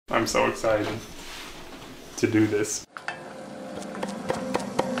I'm so excited to do this.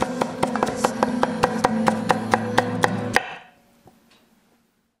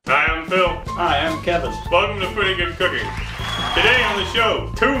 Hi, I'm Phil. Hi, I'm Kevin. Welcome to Pretty Good Cooking. Today on the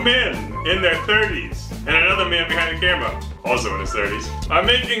show, two men in their 30s and another man behind the camera, also in his 30s, are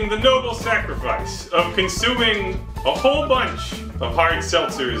making the noble sacrifice of consuming a whole bunch of hard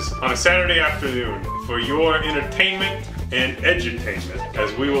seltzers on a Saturday afternoon for your entertainment and edutainment,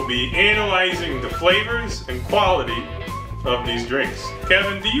 as we will be analyzing the flavors and quality of these drinks.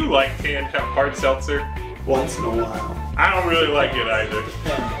 Kevin, do you like canned hard seltzer? Once in a while. I don't really like it either.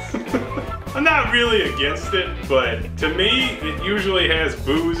 I'm not really against it, but to me, it usually has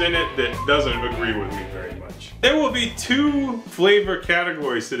booze in it that doesn't agree with me very much. There will be two flavor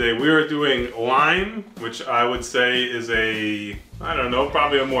categories today. We are doing lime, which I would say is I don't know,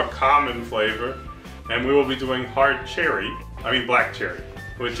 probably a more common flavor. And we will be doing black cherry,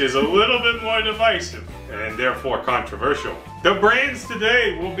 which is a little bit more divisive and therefore controversial. The brands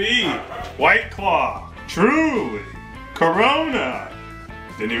today will be White Claw, Truly, Corona,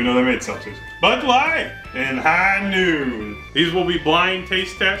 didn't even know they made seltzers, Bud Light, and High Noon. These will be blind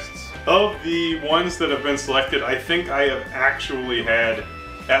taste tests. Of the ones that have been selected, I think I have actually had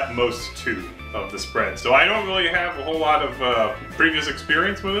at most 2 of the spread. So I don't really have a whole lot of previous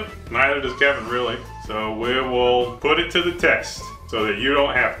experience with it. Neither does Kevin, really. So we will put it to the test so that you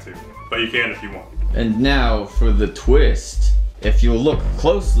don't have to, but you can if you want. And now for the twist. If you look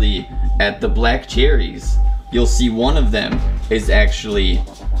closely at the black cherries, you'll see one of them is actually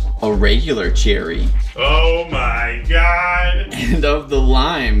a regular cherry. Oh my god! And of the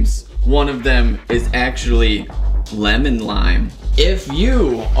limes, one of them is actually lemon lime. If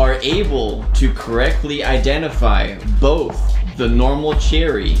you are able to correctly identify both the normal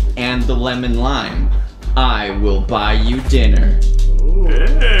cherry and the lemon lime, I will buy you dinner.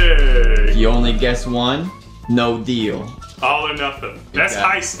 Hey. If you only guess one, no deal. All or nothing. That's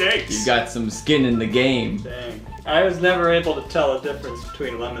high stakes. You got some skin in the game. Dang. I was never able to tell the difference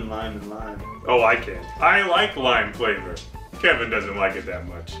between lemon lime and lime. Oh, I can. I like lime flavor. Kevin doesn't like it that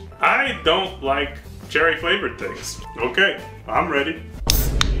much. I don't like cherry flavored things. Okay, I'm ready.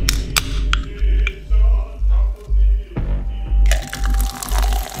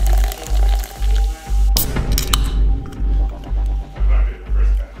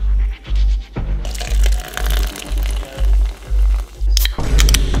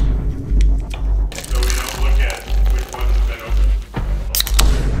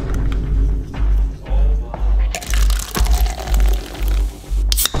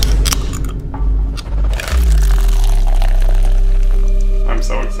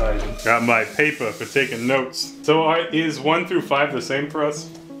 So excited. Got my paper for taking notes. So is 1 through 5 the same for us?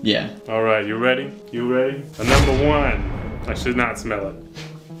 Yeah. All right, you ready? You ready? A number 1. I should not smell it.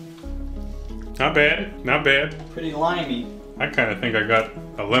 Not bad, not bad. Pretty limey. I kind of think I got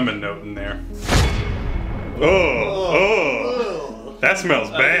a lemon note in there. Oh. That smells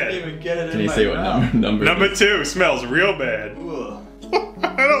bad. I didn't even get it Can in you my say what mouth. number? Number 2 smells real bad. Ugh.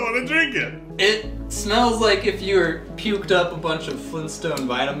 I don't want to drink it. It smells like if you were puked up a bunch of Flintstone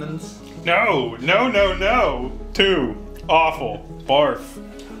vitamins. No, no, no, no. 2. Awful. Barf.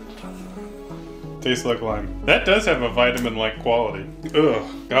 Tastes like lime. That does have a vitamin-like quality. Ugh.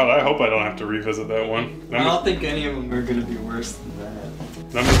 God, I hope I don't have to revisit that one. I don't think any of them are going to be worse than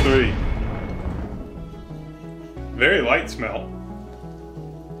that. Number 3. Very light smell.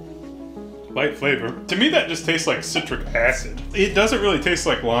 Light flavor. To me, that just tastes like citric acid. It doesn't really taste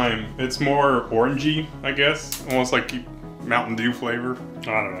like lime. It's more orangey, I guess. Almost like Mountain Dew flavor. I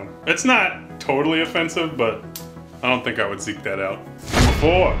don't know. It's not totally offensive, but I don't think I would seek that out. Number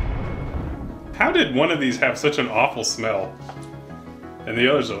 4. How did one of these have such an awful smell? And the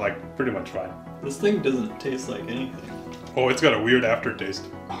others are like pretty much fine. This thing doesn't taste like anything. Oh, it's got a weird aftertaste.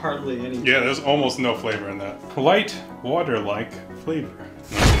 Hardly anything. Yeah, there's almost no flavor in that. Light water-like flavor.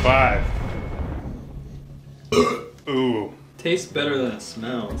 Number 5. Ooh. Tastes better than it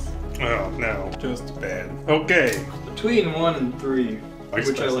smells. Oh, no. Just bad. Okay. Between 1 and 3, which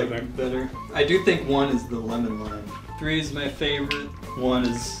I spice, like better. I do think 1 is the lemon lime. 3 is my favorite. 1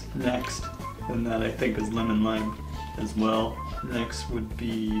 is next. And that I think is lemon lime as well. Next would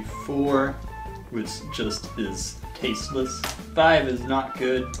be 4, which just is tasteless. 5 is not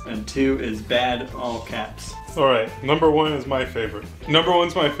good, and 2 is bad, all caps. Alright, number 1 is my favorite. Number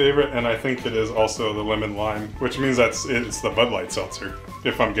 1's my favorite, and I think it is also the lemon lime, which means it's the Bud Light seltzer,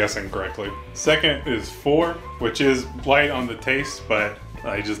 if I'm guessing correctly. Second is 4, which is light on the taste, but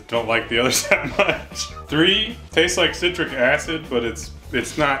I just don't like the others that much. 3 tastes like citric acid, but it's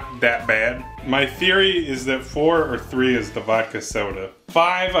it's not that bad. My theory is that 4 or 3 is the vodka soda.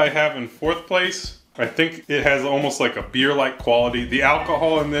 5 I have in 4th place. I think it has almost like a beer-like quality. The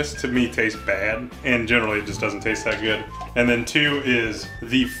alcohol in this to me tastes bad, and generally it just doesn't taste that good. And then 2 is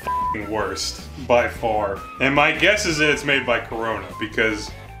the f***ing worst by far. And my guess is that it's made by Corona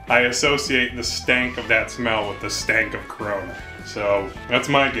because I associate the stank of that smell with the stank of Corona. So that's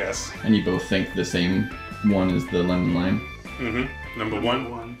my guess. And you both think the same one is the lemon lime? Mm-hmm. Number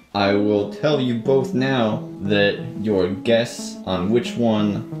 1. I will tell you both now that your guess on which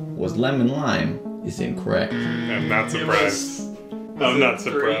one was lemon lime is incorrect. I'm not surprised. I'm not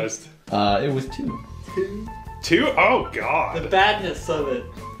surprised. It was 2. 2? Oh god. The badness of it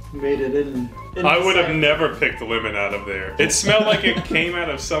made it in I would have never picked lemon out of there. It smelled like it came out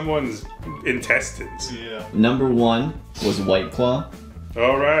of someone's intestines. Yeah. Number 1 was White Claw.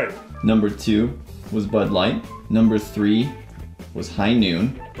 Alright. Number 2 was Bud Light. Number 3 was High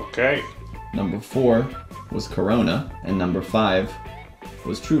Noon. Okay. Number 4 was Corona. And number 5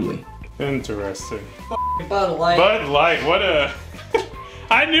 was Truly. Interesting. Bud Light. Bud Light, what a...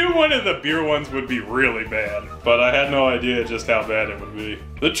 I knew one of the beer ones would be really bad, but I had no idea just how bad it would be.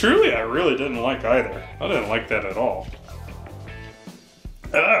 The Truly I really didn't like either. I didn't like that at all.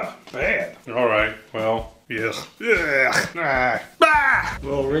 Ugh, bad. Alright, well, yeah. Ugh. Ah.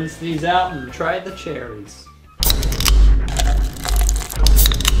 We'll rinse these out and try the cherries.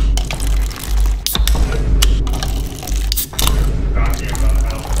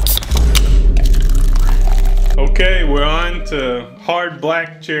 Okay, we're on to hard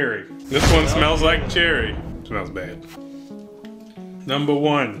black cherry. This one smells like cherry. Smells bad. Number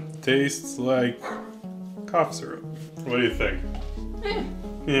 1 tastes like cough syrup. What do you think?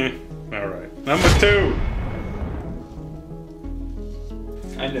 Yeah, alright. Number 2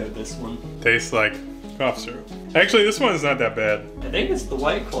 I know this one. tastes like cough syrup. Actually, this one is not that bad. I think it's the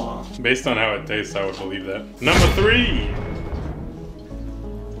White Claw. Based on how it tastes, I would believe that. Number 3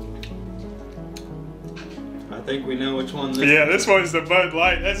 I think we know which one this Yeah, this one's the Bud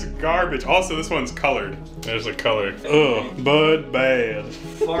Light. That's garbage. Also, this one's colored. There's a color. Ugh, Bud bad.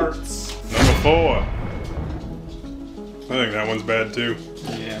 farts. Number 4 I think that one's bad too.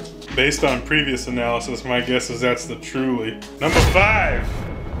 Yeah. Based on previous analysis, my guess is that's the Truly. Number 5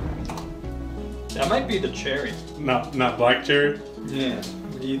 That might be the cherry. Not black cherry? Yeah.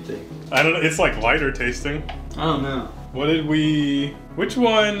 What do you think? I don't know. It's like lighter tasting. I don't know. What did we... Which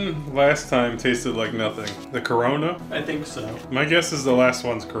one last time tasted like nothing? The Corona? I think so. My guess is the last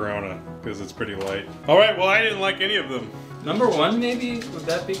one's Corona, because it's pretty light. Alright, well I didn't like any of them. Number 1 maybe? Would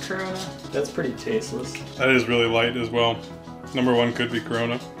that be Corona? That's pretty tasteless. That is really light as well. Number 1 could be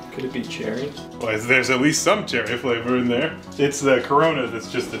Corona. Could it be cherry? Well, there's at least some cherry flavor in there. It's the Corona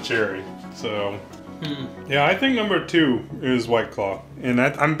that's just the cherry. So... Yeah, I think number 2 is White Claw. And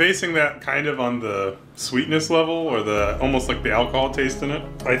I'm basing that kind of on the sweetness level or the almost like the alcohol taste in it.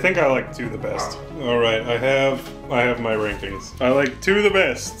 I think I like 2 the best. Alright, I have my rankings. I like 2 the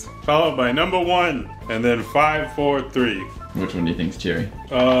best, followed by number 1, and then 5, 4, 3. Which one do you think's cherry?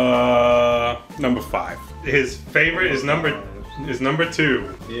 Number 5. His favorite is number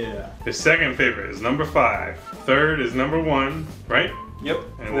 2. Yeah. His second favorite is number 5. Third is number 1, right? Yep.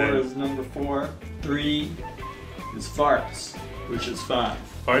 And 4 then- is number 4. 3 is farts, which is 5.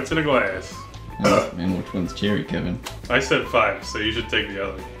 Farts in a glass. And which one's cherry, Kevin? I said 5, so you should take the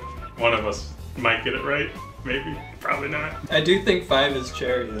other. One of us might get it right, maybe, probably not. I do think 5 is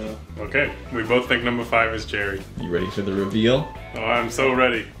cherry though. Okay, we both think number 5 is cherry. You ready for the reveal? Oh, I'm so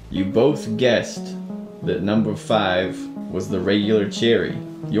ready. You both guessed that number 5 was the regular cherry.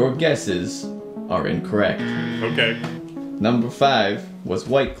 Your guesses are incorrect. Okay. Number 5 was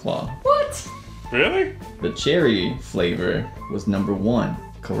White Claw. What? Really? The cherry flavor was number 1,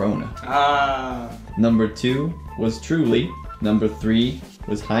 Corona. Ah. Number 2 was Truly. Number 3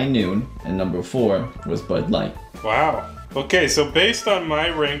 was High Noon. And number 4 was Bud Light. Wow. Okay, so based on my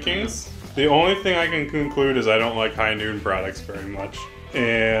rankings, the only thing I can conclude is I don't like High Noon products very much.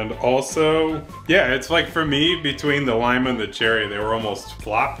 And also, yeah, it's like for me, between the lime and the cherry, they were almost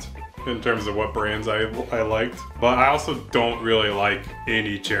flopped in terms of what brands I liked. But I also don't really like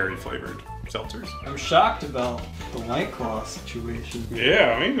any cherry flavored seltzers. I'm shocked about the White Claw situation.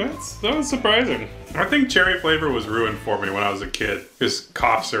 Yeah, I mean, that was surprising. I think cherry flavor was ruined for me when I was a kid. Just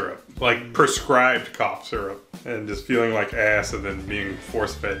cough syrup, like prescribed cough syrup, and just feeling like ass and then being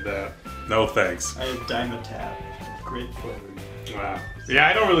force-fed that. No thanks. I had Dimetap. Great flavor. Wow. Yeah,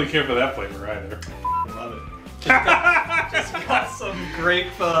 I don't really care for that flavor either. Love it. Just got some grape,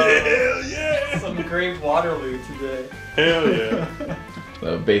 Hell yeah! some grape Waterloo today. Hell yeah.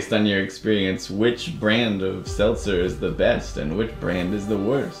 So based on your experience, which brand of seltzer is the best and which brand is the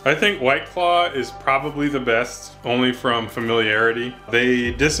worst? I think White Claw is probably the best, only from familiarity.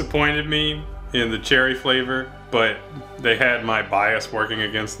 They disappointed me in the cherry flavor, but they had my bias working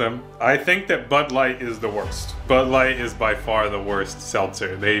against them. I think that Bud Light is the worst. Bud Light is by far the worst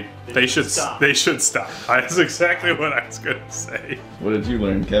seltzer. They should stop. They should stop. That's exactly what I was gonna say. What did you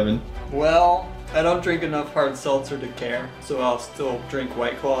learn, Kevin? Well, I don't drink enough hard seltzer to care, so I'll still drink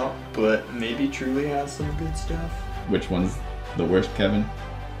White Claw, but maybe Truly has some good stuff. Which one's the worst, Kevin?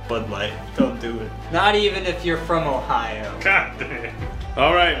 Bud Light, don't do it. Not even if you're from Ohio. God damn.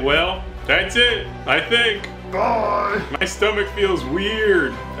 All right, well, that's it, I think. Bye. My stomach feels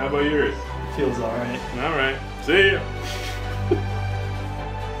weird. How about yours? Feels alright. All right, see ya.